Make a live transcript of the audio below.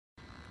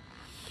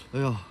哎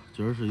呀，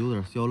今儿是有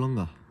点小冷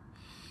啊，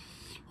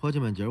伙计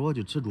们，今儿我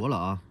就吃桌了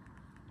啊。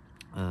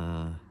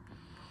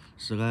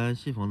是俺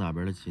西峰那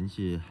边的亲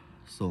戚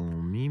送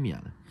米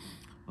面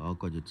的，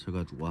过去吃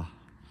个桌，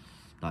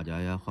大家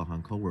也换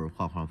换口味，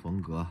换换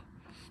风格。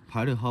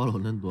拍的好了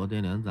能多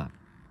点点赞，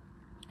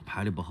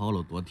拍的不好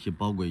了多提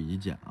宝贵意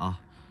见啊。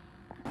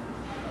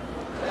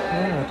哎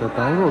呀，这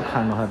灯笼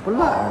看着还不赖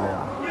的呀。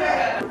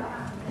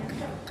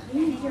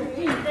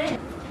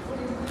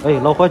哎，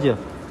老伙计，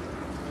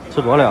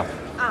吃多了？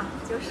啊，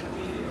就是。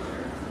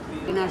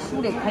跟那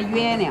数的可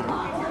远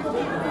了。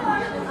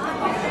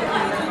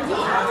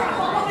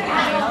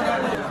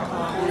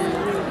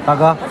大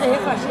哥，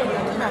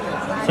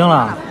行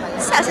了。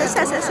下。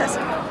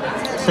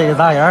谁的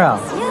大烟啊？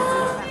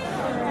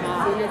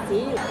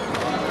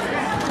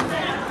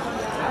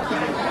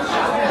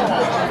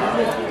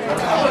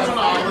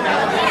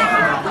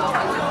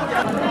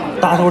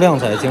大头凉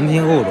菜精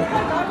品厚重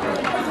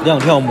，2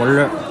条木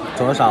耳，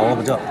这啥我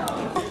不知道。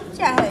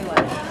这还有一个，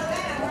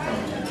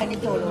还得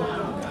叫喽，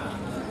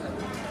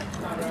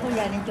从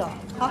这里叫，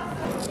好。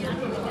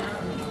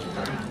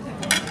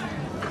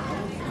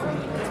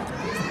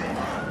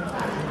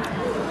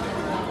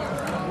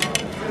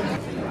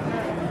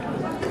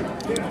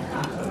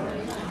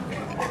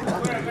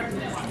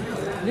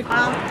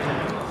啊，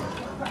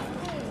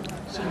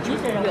兴趣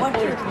是我吃。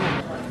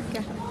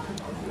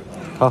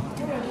好。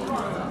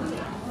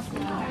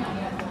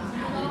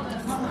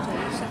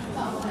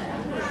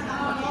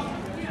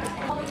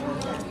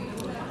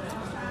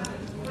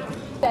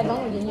再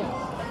弄进去。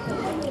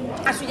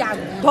大水家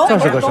这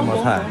是个什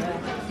么菜？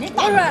我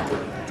说，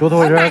猪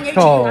头仁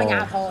调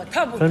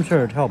粉皮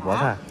调菠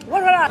菜。我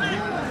说了，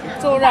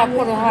就这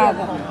骨头哈子，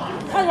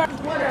他说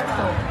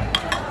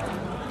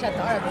这当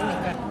然都那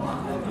个，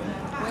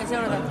我也想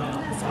着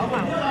消化。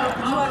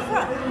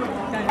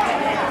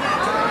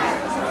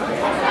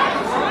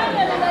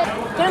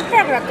跟这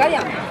个搁样。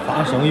花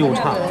生油茶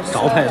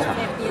招牌菜。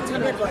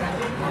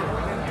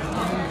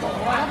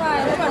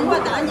我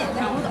大年的。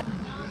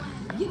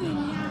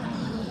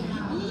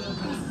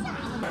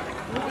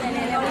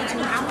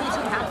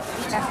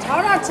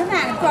超市吃饭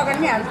做个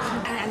面，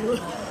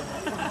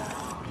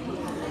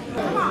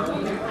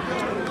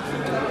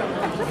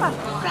吃吧，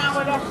转过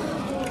来，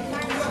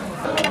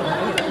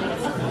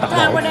转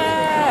过来。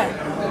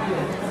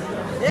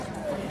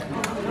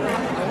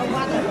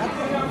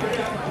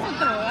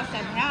这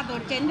天都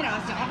真的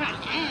小饭，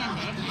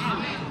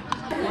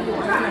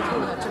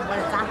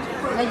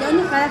来叫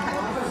你喝点饭，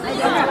来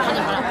叫点饭就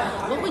好了。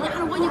我回家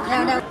了，我你看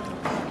看。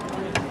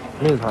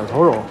另一串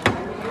头肉。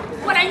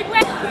过来一块。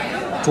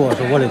这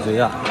是我的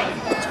最爱，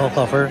炒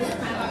河粉，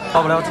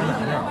少不了吃面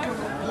条。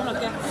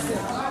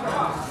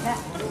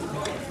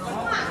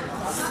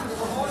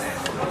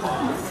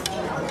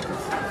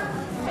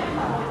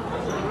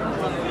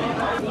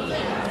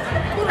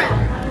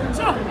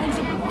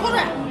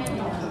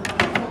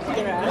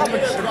我不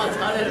吃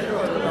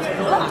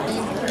了，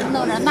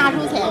弄点拿手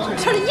菜吃，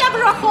吃的也不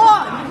是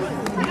好。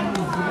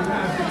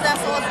咱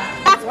嫂子，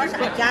做啥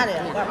假的？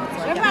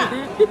吃饭。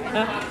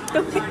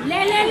来。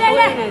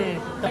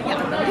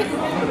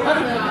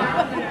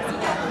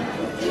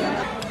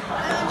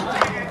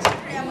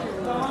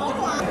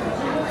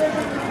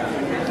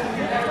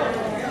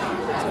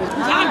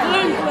家个人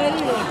做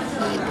的，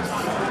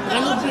俺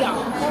都不要，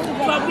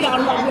说不要，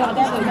老不要，再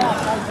不要。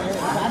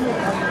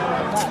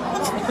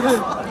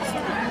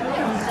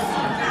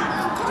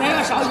这个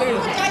烧鸡儿，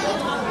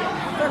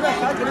这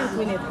烧鸡儿归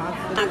那他。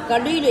搁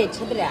驴吃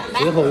不了。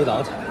最后一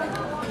道菜。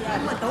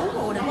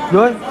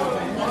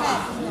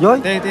哟，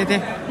对，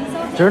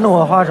今儿弄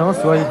个花生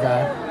说一天。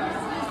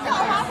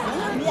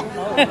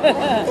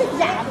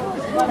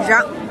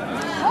让。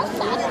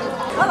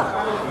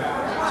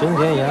今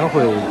天宴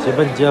会基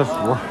本结束。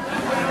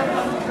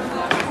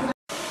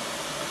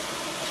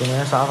今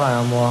天啥饭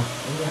呀，母？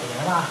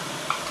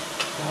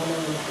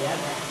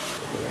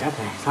面块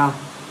啥？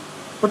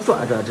不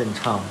转这真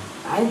长。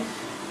哎，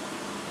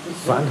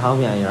酸汤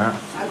面眼儿。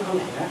酸汤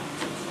面眼儿。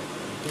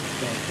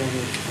这是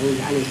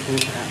家里吃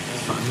饭。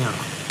酸面。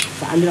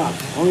3面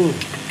汤。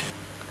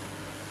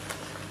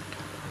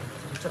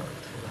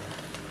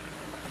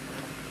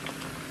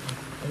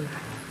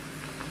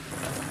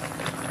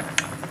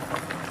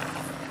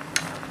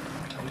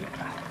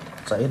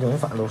这一顿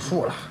饭都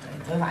熟了。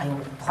这顿饭又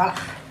妥了，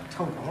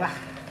成功了。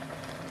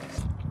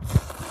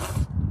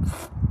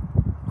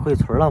回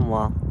村了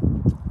么？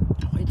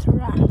回村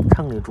啊。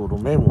城里住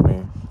美不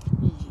美？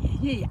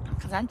一样，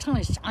和咱城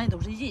里乡里都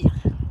是一样。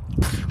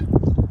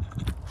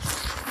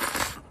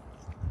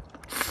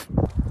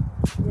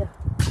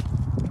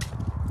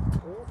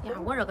你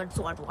看我这个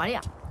做桌的，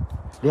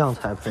凉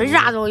菜配吃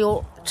啥都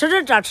有，吃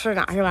这吃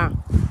那是吧？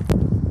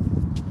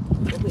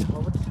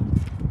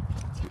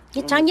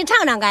你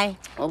尝尝该，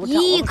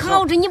一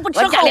口吃你不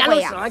吃后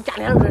悔呀？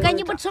该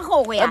你不吃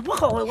后悔呀？不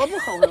后悔，我不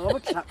后悔，我不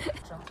吃。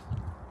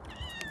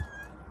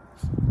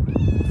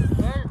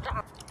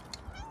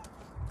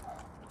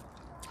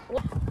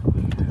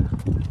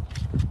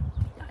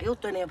有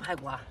炖的排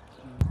骨，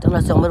等到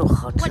小梅肉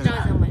好吃。我整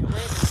小梅肉。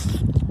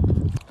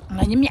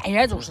那你面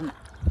也就是那。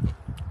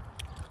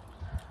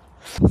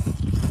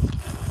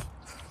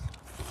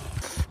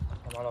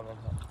干嘛了，门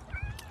口？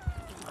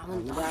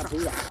你俩不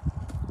一样。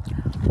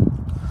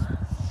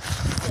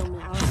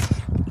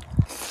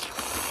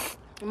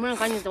有没有人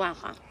赶紧吃完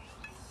哈？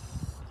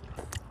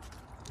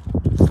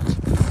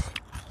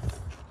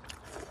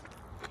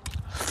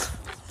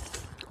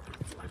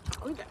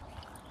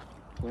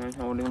过两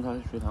天我领他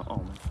去趟澳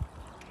门。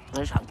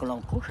那上个老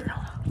狗身上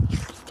了。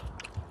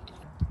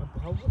不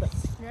好捂的。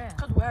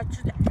可是我要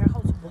指点点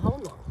好吃，不好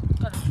弄。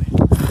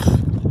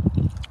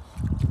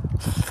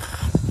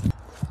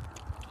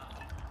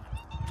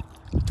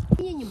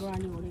你不让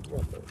留的，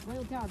我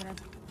又掉点。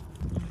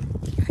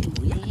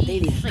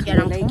世界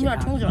上空着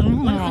虫子，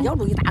我咬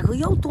住一大口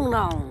咬动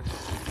了。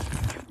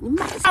你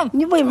慢上，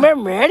你喂慢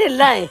慢的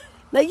来，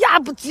那牙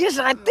不结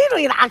实，还逮着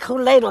一大口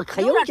来着，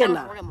可有劲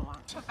了。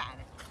吃饭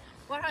的，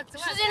我说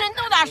10斤人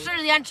都到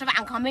10点吃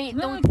饭，可没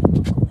都。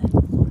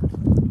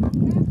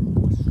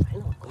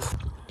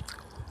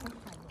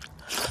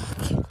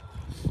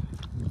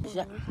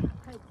是，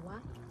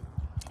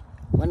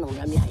我弄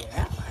点面叶，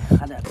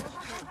还得。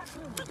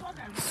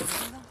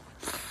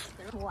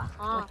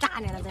啊，炸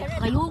呢了，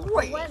还有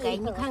味儿，该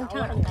你看尝，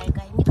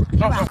该你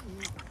看吧。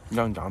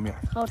羊掌面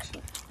好吃。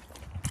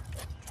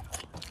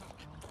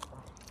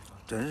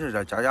真是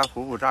这家家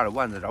户户炸的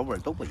丸子，这味儿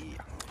都不一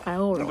样。太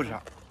好了。不是，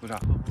不是。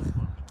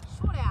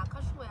熟了呀，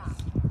可熟呀。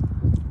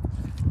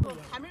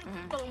开门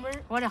崩门，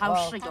我这还有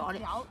10角的，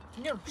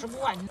你就吃不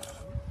完。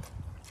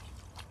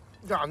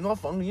呀，我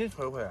风里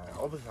吹回来了，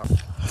我不是。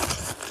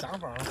香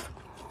风。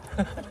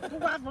不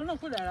刮风都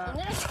回来了。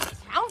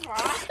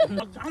你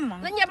这枪法，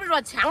人家不是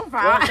说枪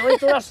法。这回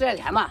走了10来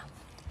天吧。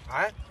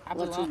哎，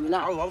我去云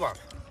南。我吧。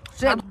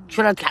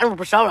去了天数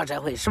不少了，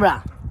这回是不是？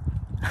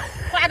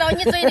刮到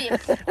你嘴里，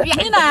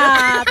别呢。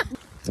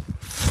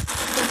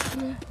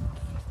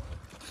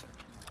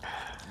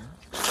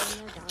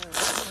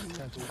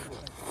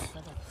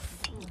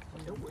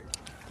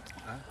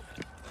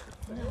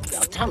要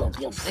尝到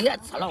平时也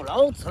吃喽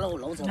喽，吃喽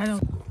喽。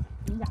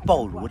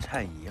爆乳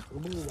产业。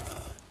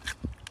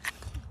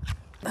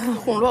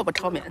红萝卜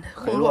炒面的，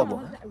红萝卜。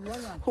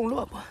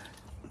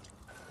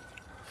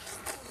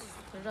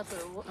这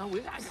队伍，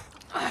为啥？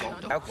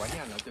还过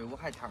年了，队伍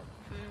还长。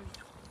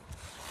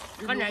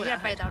反正也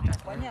摆到这。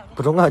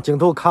不中啊，镜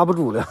头卡不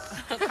住了。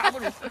卡不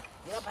住。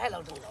也拍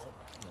了中了。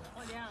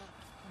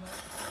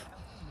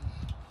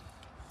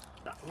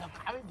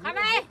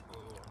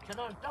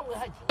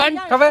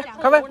咖啡。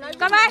咖啡。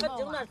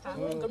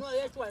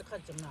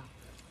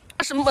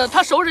什么？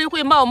他收拾一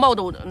回毛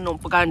都弄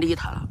不敢理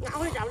他了。哪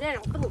回张脸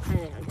上可能看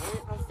见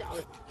好笑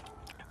的。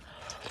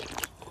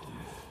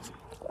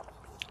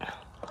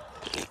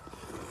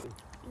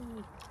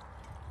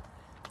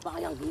八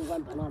样给你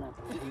管搬到那。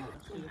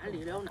哪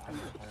里了呢？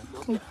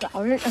你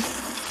找人。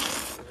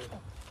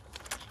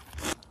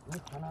你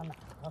看到那，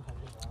我看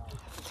这个，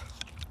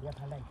别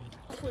他来劲。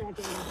突然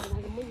间，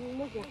那个没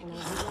光了，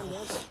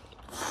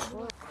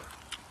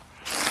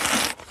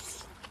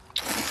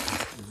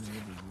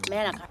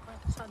买了看。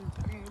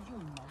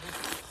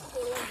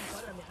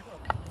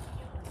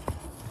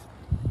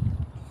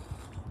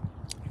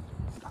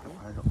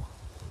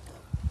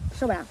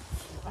是吧？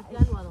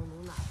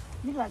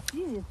你说自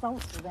己早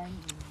吃的，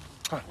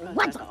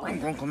我走。快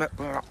买，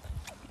不要了。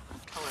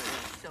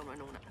小碗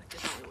弄的，这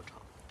上又炒。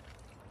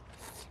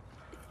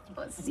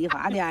自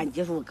发电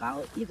技术高，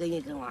一根一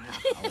根往下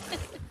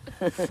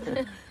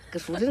薅，跟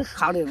树顶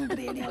薅的不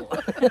得了。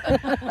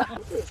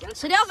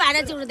吃了饭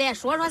的就是得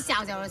说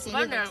笑笑，心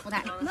里得出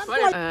台。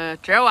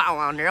这儿旺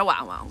旺那儿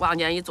旺旺，望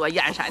见一座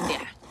燕山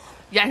殿，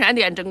燕山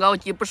殿真高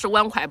级，不是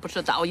碗筷，不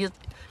是刀，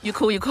一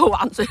口一口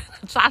往嘴，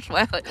咋说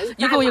呀？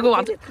一口一口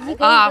往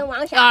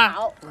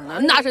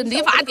那是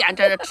理发店，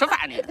这是吃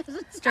饭的。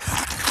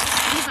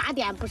理发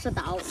店不是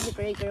刀，一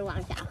根一根往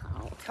下薅。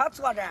他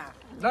坐这儿。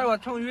来个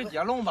成语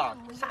接龙吧。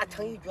啥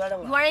成语接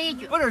龙？一人一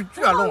句。不是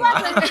接龙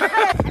啊。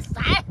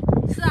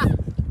是。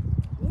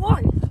我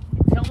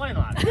听会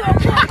呢。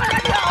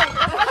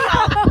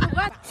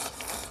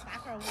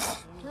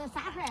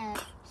啥事儿？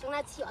生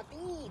来气要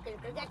低，根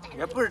根站。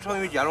也不是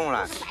成语接龙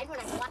了。掰出来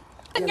说。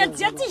人家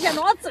接底下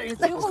那个字儿，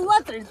最后有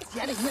个字儿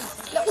接的你。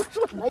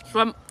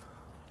说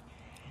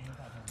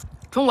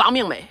春光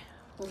明媚。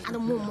他都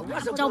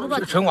找不着。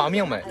春光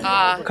明媚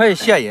啊，可以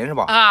谐音是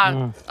吧？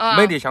啊，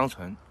美丽乡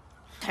村。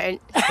村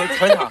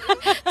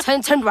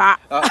村庄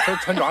啊，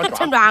村庄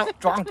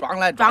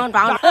来庄，美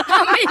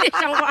丽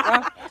生活。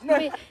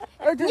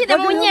你怎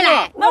么你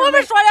来？那我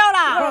们说了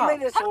了，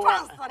他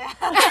撞死了。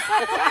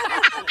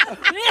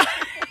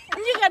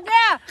你个这，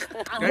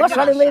我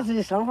说的美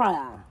丽生活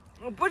呀。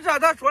不是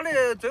他说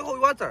的最后一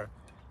个字儿。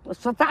我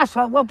说咋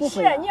说？我不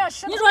会。你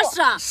说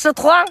是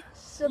妥，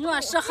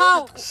是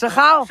好，是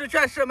好，是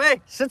全是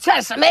美，是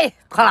全是美，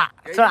妥了，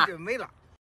是吧？美了。